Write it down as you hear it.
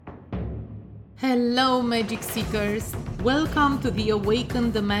Hello, Magic Seekers! Welcome to the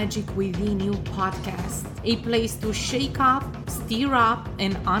Awaken the Magic Within You podcast, a place to shake up, stir up,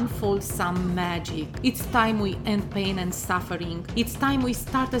 and unfold some magic. It's time we end pain and suffering. It's time we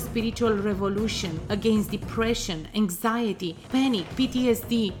start a spiritual revolution against depression, anxiety, panic,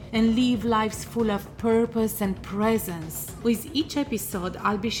 PTSD, and live lives full of purpose and presence. With each episode,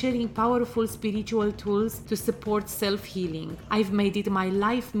 I'll be sharing powerful spiritual tools to support self-healing. I've made it my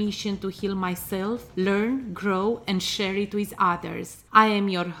life mission to heal myself, learn, grow, and share it with others. I am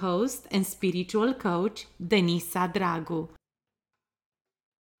your host and spiritual coach, Denisa Dragu.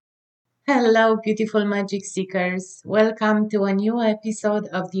 Hello, beautiful magic seekers. Welcome to a new episode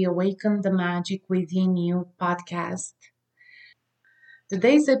of the Awaken the Magic Within You podcast.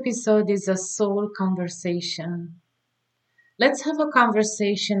 Today's episode is a soul conversation. Let's have a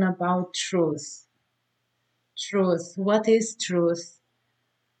conversation about truth. Truth. What is truth?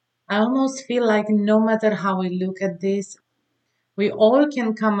 I almost feel like no matter how we look at this, we all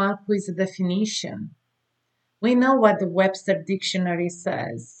can come up with a definition. We know what the Webster Dictionary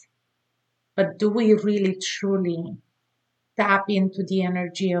says, but do we really truly tap into the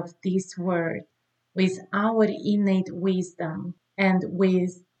energy of this word with our innate wisdom and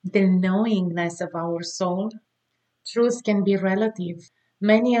with the knowingness of our soul? Truth can be relative.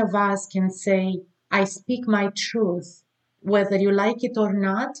 Many of us can say, I speak my truth. Whether you like it or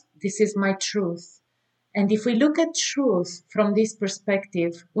not, this is my truth. And if we look at truth from this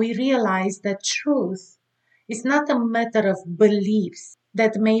perspective, we realize that truth is not a matter of beliefs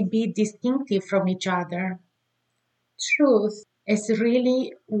that may be distinctive from each other. Truth is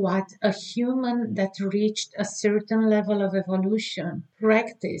really what a human that reached a certain level of evolution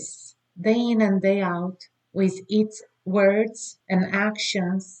practice day in and day out with its words and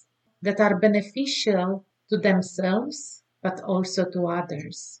actions that are beneficial to themselves but also to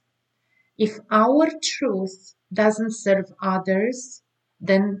others. If our truth doesn't serve others,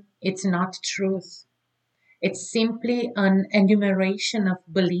 then it's not truth. It's simply an enumeration of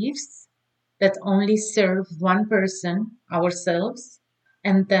beliefs that only serve one person, ourselves,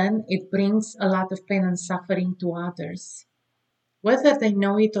 and then it brings a lot of pain and suffering to others. Whether they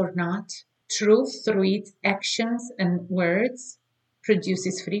know it or not, truth through its actions and words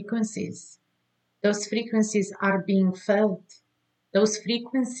produces frequencies. Those frequencies are being felt. Those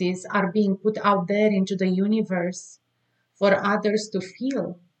frequencies are being put out there into the universe for others to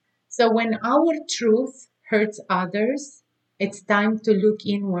feel. So when our truth hurts others, it's time to look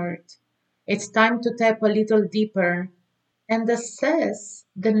inward. It's time to tap a little deeper and assess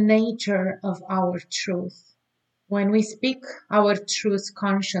the nature of our truth. When we speak our truth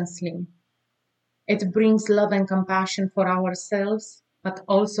consciously, it brings love and compassion for ourselves, but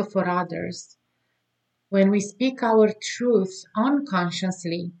also for others. When we speak our truth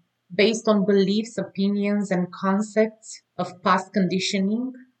unconsciously, based on beliefs, opinions, and concepts of past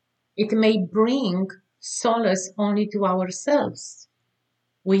conditioning, it may bring solace only to ourselves.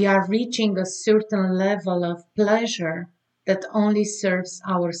 We are reaching a certain level of pleasure that only serves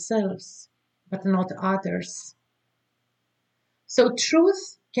ourselves, but not others. So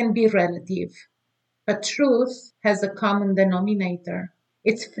truth can be relative, but truth has a common denominator.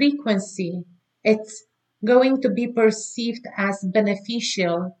 Its frequency, it's going to be perceived as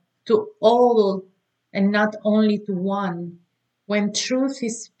beneficial to all and not only to one. When truth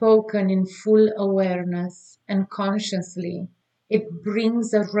is spoken in full awareness and consciously, it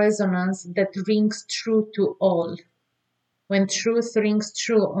brings a resonance that rings true to all. When truth rings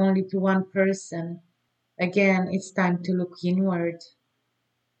true only to one person, again, it's time to look inward.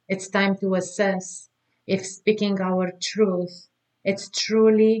 It's time to assess if speaking our truth, it's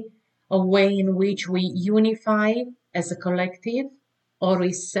truly a way in which we unify as a collective or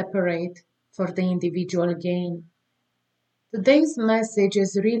we separate for the individual gain. Today's message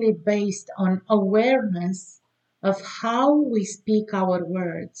is really based on awareness of how we speak our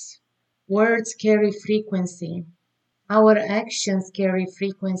words. Words carry frequency. Our actions carry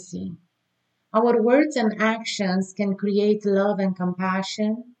frequency. Our words and actions can create love and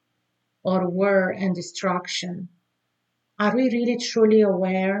compassion or war and destruction. Are we really truly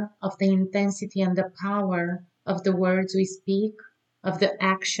aware of the intensity and the power of the words we speak, of the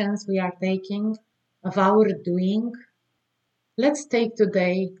actions we are taking, of our doing? Let's take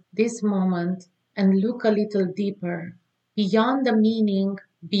today this moment and look a little deeper, beyond the meaning,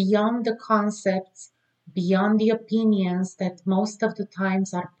 beyond the concepts, beyond the opinions that most of the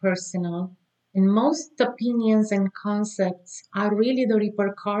times are personal. And most opinions and concepts are really the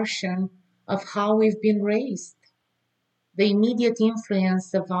repercussion of how we've been raised. The immediate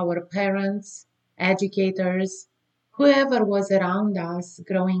influence of our parents, educators, whoever was around us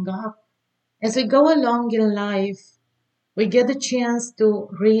growing up. As we go along in life, we get a chance to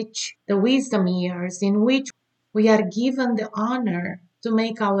reach the wisdom years in which we are given the honor to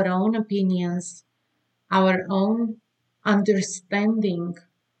make our own opinions, our own understanding,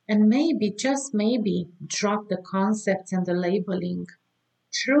 and maybe, just maybe, drop the concepts and the labeling.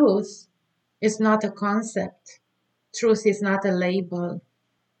 Truth is not a concept. Truth is not a label.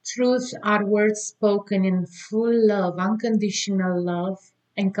 Truths are words spoken in full love, unconditional love,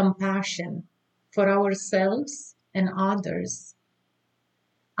 and compassion for ourselves and others.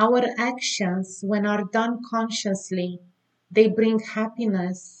 Our actions, when are done consciously, they bring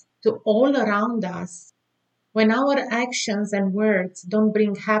happiness to all around us. When our actions and words don't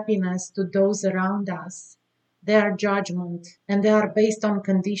bring happiness to those around us, they are judgment and they are based on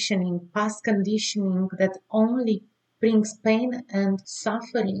conditioning, past conditioning that only brings pain and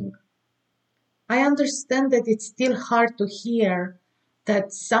suffering. I understand that it's still hard to hear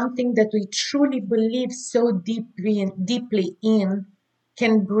that something that we truly believe so deeply in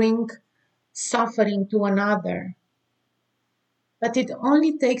can bring suffering to another. But it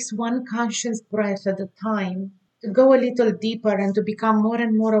only takes one conscious breath at a time to go a little deeper and to become more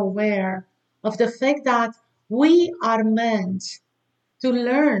and more aware of the fact that we are meant to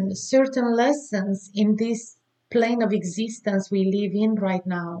learn certain lessons in this plane of existence we live in right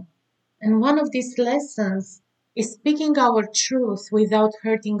now. And one of these lessons is speaking our truth without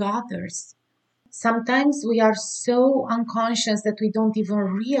hurting others. Sometimes we are so unconscious that we don't even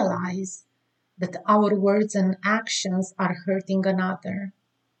realize that our words and actions are hurting another.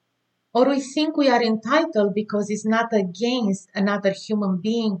 Or we think we are entitled because it's not against another human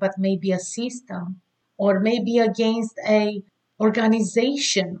being, but maybe a system, or maybe against a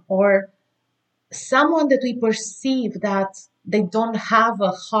organization or someone that we perceive that they don't have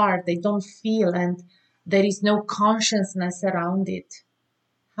a heart, they don't feel, and there is no consciousness around it.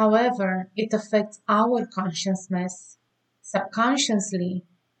 However, it affects our consciousness. Subconsciously,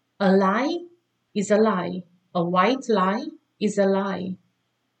 a lie is a lie. A white lie is a lie.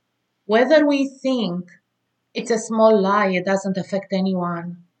 Whether we think it's a small lie, it doesn't affect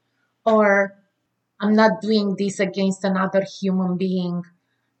anyone, or I'm not doing this against another human being,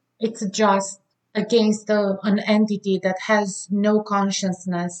 it's just against an entity that has no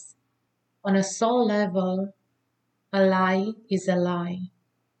consciousness. On a soul level, a lie is a lie.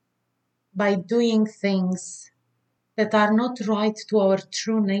 By doing things that are not right to our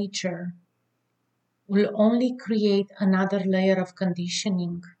true nature, will only create another layer of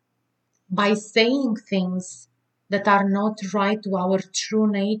conditioning. By saying things that are not right to our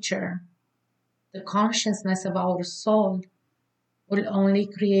true nature, the consciousness of our soul will only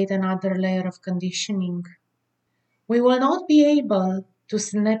create another layer of conditioning. We will not be able to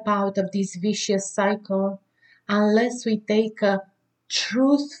snap out of this vicious cycle unless we take a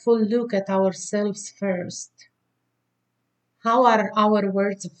truthful look at ourselves first. How are our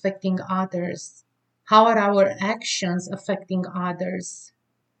words affecting others? How are our actions affecting others?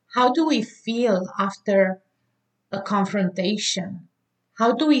 How do we feel after a confrontation?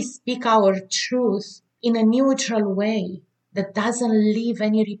 How do we speak our truth in a neutral way that doesn't leave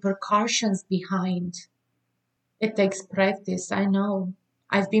any repercussions behind? It takes practice, I know.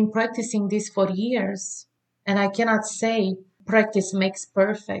 I've been practicing this for years, and I cannot say practice makes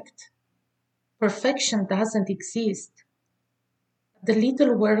perfect. Perfection doesn't exist. The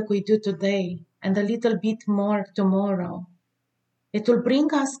little work we do today and a little bit more tomorrow, it will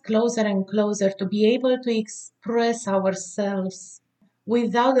bring us closer and closer to be able to express ourselves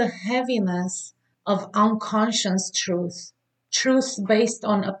without the heaviness of unconscious truth, truths based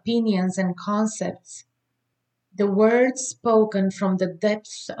on opinions and concepts. The words spoken from the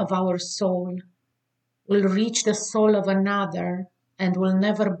depths of our soul will reach the soul of another and will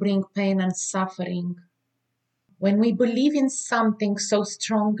never bring pain and suffering. When we believe in something so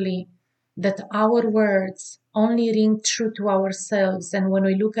strongly that our words only ring true to ourselves, and when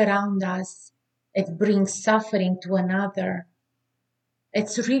we look around us, it brings suffering to another,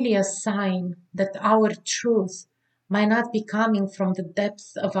 it's really a sign that our truth might not be coming from the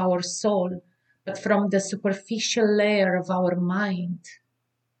depths of our soul, but from the superficial layer of our mind.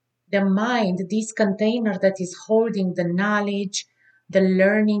 The mind, this container that is holding the knowledge, the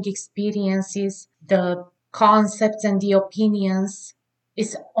learning experiences, the concepts and the opinions,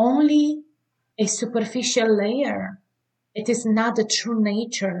 is only a superficial layer. It is not the true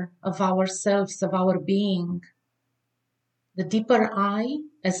nature of ourselves, of our being. The deeper I,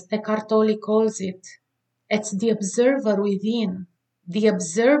 as Eckhart Tolle calls it, it's the observer within, the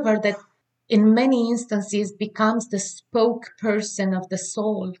observer that in many instances becomes the spokesperson of the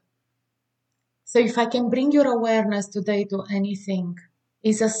soul. So if I can bring your awareness today to anything,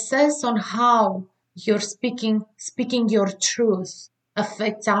 is assess on how your speaking your truth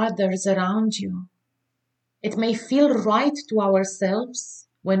affects others around you. It may feel right to ourselves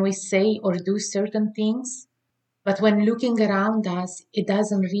when we say or do certain things, but when looking around us, it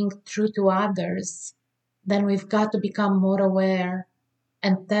doesn't ring true to others. Then we've got to become more aware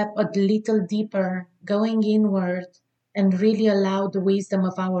and tap a little deeper, going inward, and really allow the wisdom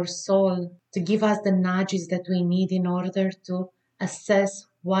of our soul to give us the nudges that we need in order to assess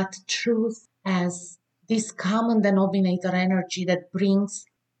what truth as this common denominator energy that brings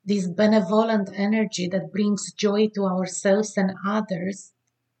this benevolent energy that brings joy to ourselves and others.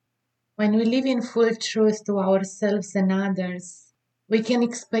 When we live in full truth to ourselves and others, we can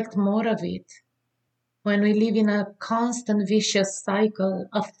expect more of it. When we live in a constant vicious cycle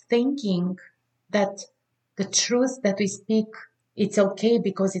of thinking that the truth that we speak, it's okay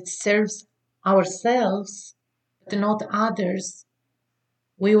because it serves ourselves, but not others,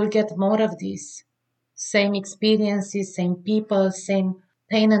 we will get more of this. Same experiences, same people, same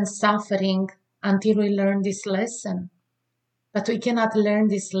pain and suffering until we learn this lesson. But we cannot learn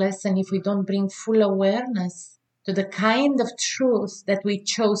this lesson if we don't bring full awareness to the kind of truth that we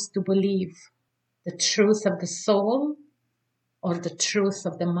chose to believe. The truth of the soul or the truth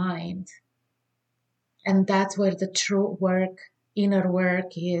of the mind. And that's where the true work, inner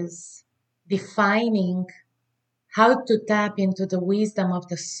work is. Defining how to tap into the wisdom of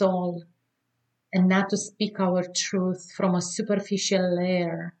the soul and not to speak our truth from a superficial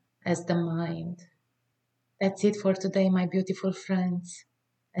layer as the mind. That's it for today, my beautiful friends.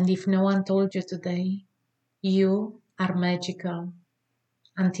 And if no one told you today, you are magical.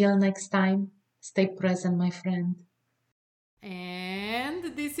 Until next time, stay present, my friend.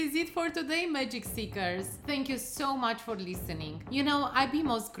 And this is it for today, Magic Seekers. Thank you so much for listening. I'd be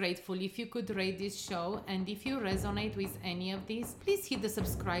most grateful if you could rate this show, and if you resonate with any of these, please hit the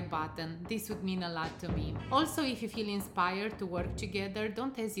subscribe button. This would mean a lot to me. Also, if you feel inspired to work together,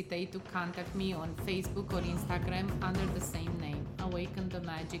 don't hesitate to contact me on Facebook or Instagram under the same name, Awaken the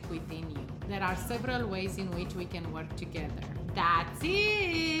Magic Within You. There are several ways in which we can work together. That's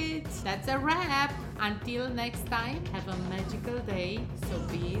it! That's a wrap! Until next time, have a magical day, so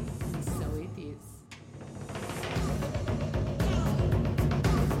be it.